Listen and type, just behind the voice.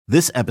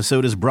This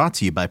episode is brought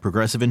to you by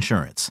Progressive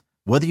Insurance.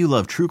 Whether you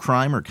love true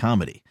crime or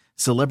comedy,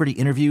 celebrity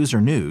interviews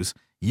or news,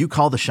 you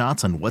call the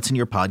shots on what's in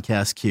your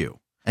podcast queue.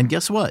 And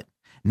guess what?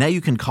 Now you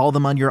can call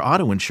them on your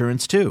auto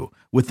insurance too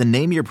with the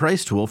Name Your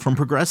Price tool from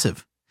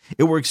Progressive.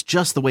 It works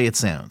just the way it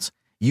sounds.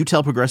 You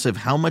tell Progressive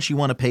how much you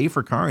want to pay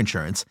for car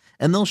insurance,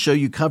 and they'll show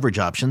you coverage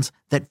options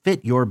that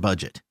fit your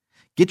budget.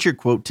 Get your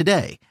quote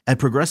today at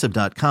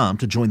Progressive.com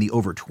to join the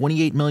over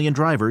 28 million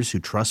drivers who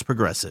trust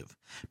Progressive.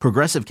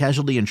 Progressive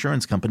Casualty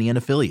Insurance Company and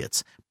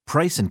Affiliates.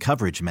 Price and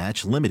coverage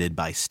match limited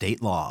by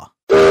state law.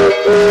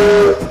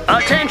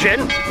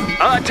 Attention!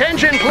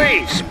 Attention,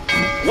 please!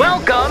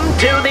 Welcome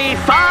to the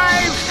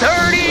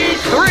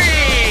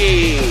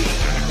 533!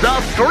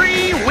 The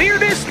 3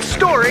 weirdest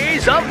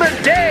stories of the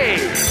day!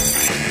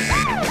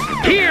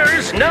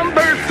 Here's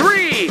number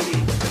 3!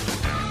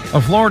 A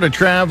Florida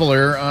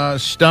traveler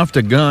stuffed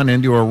a gun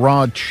into a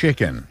raw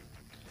chicken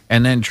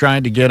and then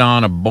tried to get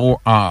on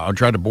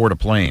tried to board a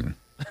plane.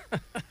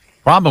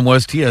 Problem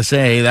was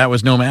TSA, that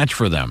was no match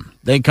for them.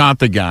 They caught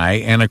the guy,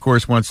 and of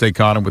course, once they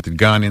caught him with the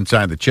gun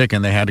inside the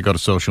chicken, they had to go to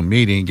social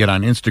media and get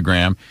on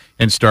Instagram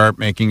and start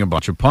making a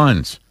bunch of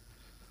puns.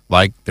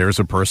 Like, there's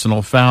a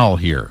personal foul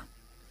here.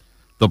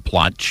 The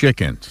plot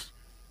chickens.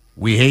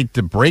 We hate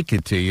to break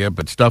it to you,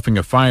 but stuffing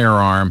a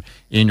firearm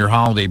in your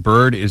holiday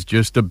bird is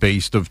just a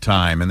waste of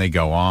time. And they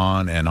go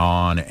on and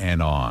on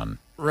and on.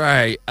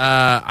 Right.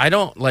 I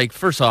don't,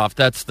 first off,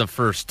 that's the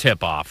first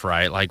tip-off,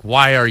 right? Like,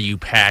 why are you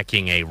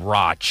packing a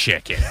raw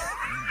chicken?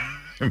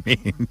 I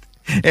mean,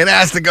 it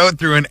has to go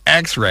through an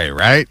x-ray,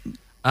 right?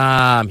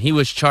 He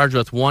was charged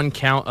with 1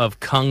 count of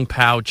Kung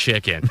Pao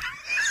chicken.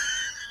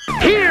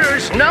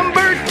 Here's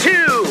number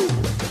 2.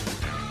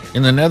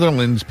 In the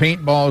Netherlands,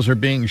 paintballs are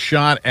being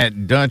shot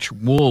at Dutch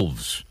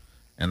wolves.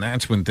 And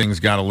that's when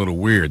things got a little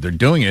weird. They're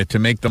doing it to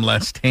make them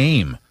less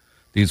tame.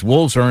 These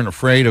wolves aren't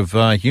afraid of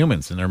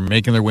humans, and they're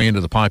making their way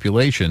into the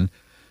population.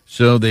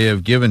 So they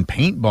have given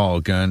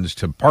paintball guns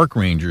to park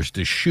rangers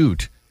to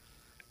shoot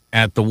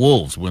at the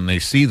wolves when they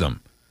see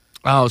them.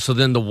 Oh, so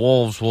then the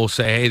wolves will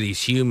say, hey,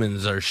 these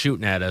humans are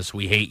shooting at us.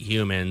 We hate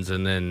humans,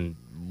 and then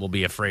we'll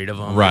be afraid of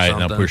them. Right,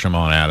 and they'll push them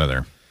on out of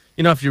there.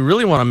 You know, if you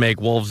really want to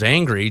make wolves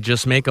angry,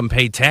 just make them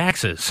pay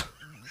taxes.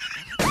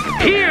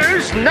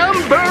 Here's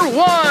number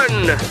 1.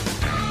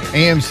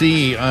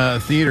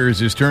 AMC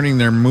Theaters is turning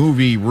their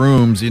movie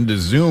rooms into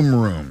Zoom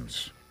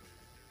rooms.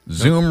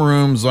 Zoom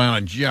rooms on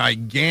a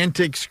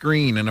gigantic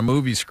screen and a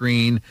movie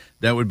screen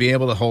that would be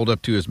able to hold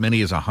up to as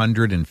many as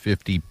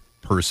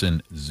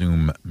 150-person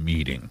Zoom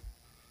meeting.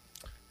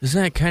 Isn't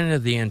that kind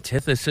of the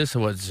antithesis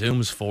of what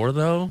Zoom's for,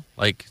 though?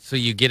 Like, so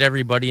you get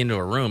everybody into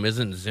a room.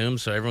 Isn't Zoom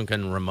so everyone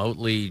can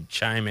remotely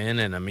chime in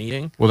a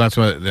meeting? Well, that's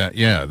what, they're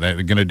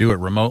going to do it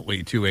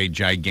remotely to a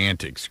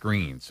gigantic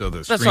screen. So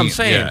that's what I'm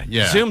saying.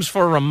 Yeah. Zoom's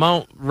for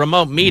remote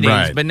meetings,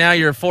 right. But now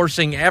you're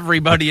forcing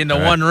everybody into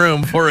one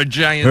room for a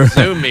giant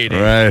Zoom meeting.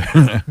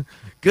 Right.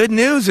 Good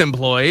news,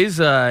 employees.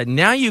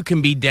 Now you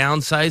can be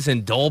downsized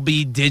in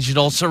Dolby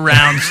Digital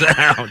Surround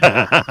Sound.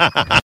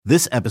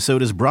 This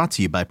episode is brought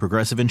to you by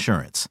Progressive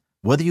Insurance.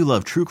 Whether you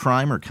love true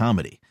crime or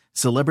comedy,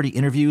 celebrity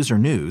interviews or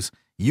news,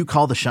 you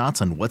call the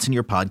shots on what's in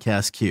your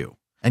podcast queue.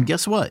 And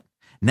guess what?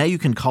 Now you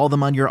can call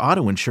them on your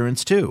auto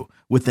insurance too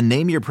with the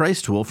Name Your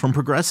Price tool from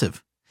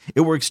Progressive.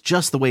 It works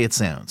just the way it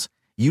sounds.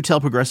 You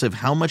tell Progressive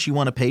how much you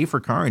want to pay for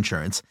car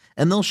insurance,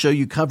 and they'll show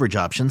you coverage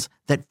options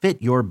that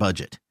fit your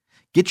budget.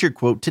 Get your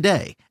quote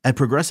today at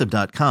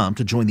Progressive.com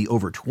to join the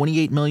over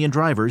 28 million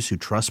drivers who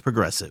trust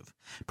Progressive.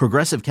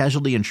 Progressive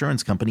Casualty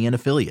Insurance Company and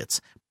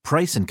Affiliates.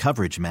 Price and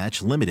coverage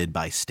match limited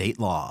by state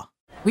law.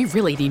 We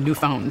really need new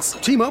phones.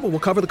 T-Mobile will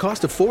cover the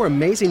cost of 4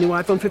 amazing new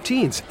iPhone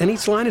 15s, and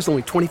each line is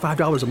only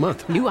 $25 a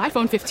month. New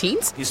iPhone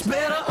 15s? It's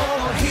better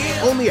over here.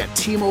 Only at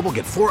T-Mobile,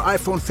 get 4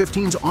 iPhone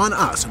 15s on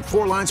us and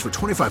 4 lines for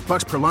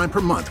 $25 per line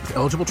per month with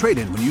eligible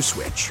trade-in when you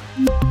switch.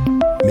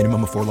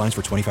 Minimum of 4 lines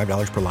for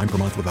 $25 per line per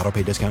month with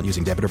autopay discount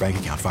using debit or bank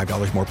account.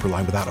 $5 more per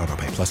line without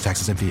autopay, plus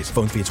taxes and fees.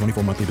 Phone fee at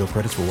 24 monthly bill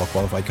credits for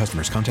well-qualified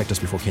customers. Contact us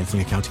before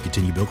canceling account to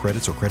continue bill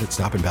credits or credit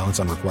stop and balance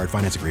on required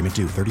finance agreement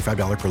due.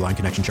 $35 per line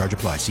connection charge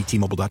applies. See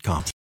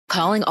T-Mobile.com.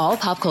 Calling all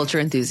pop culture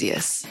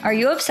enthusiasts. Are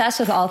you obsessed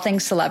with all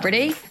things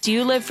celebrity? Do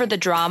you live for the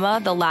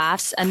drama, the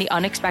laughs, and the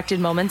unexpected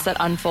moments that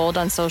unfold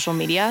on social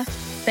media?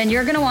 Then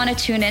you're going to want to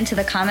tune in to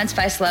the Comments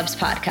by Celebs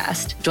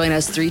podcast. Join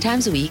us 3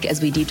 times a week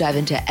as we deep dive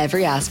into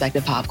every aspect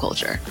of pop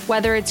culture.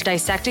 Whether it's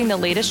dissecting the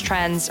latest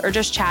trends or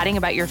just chatting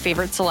about your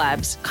favorite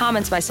celebs,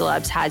 Comments by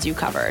Celebs has you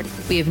covered.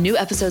 We have new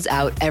episodes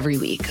out every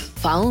week.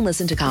 Follow and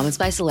listen to Comments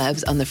by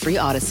Celebs on the free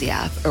Odyssey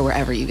app or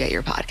wherever you get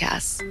your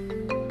podcasts.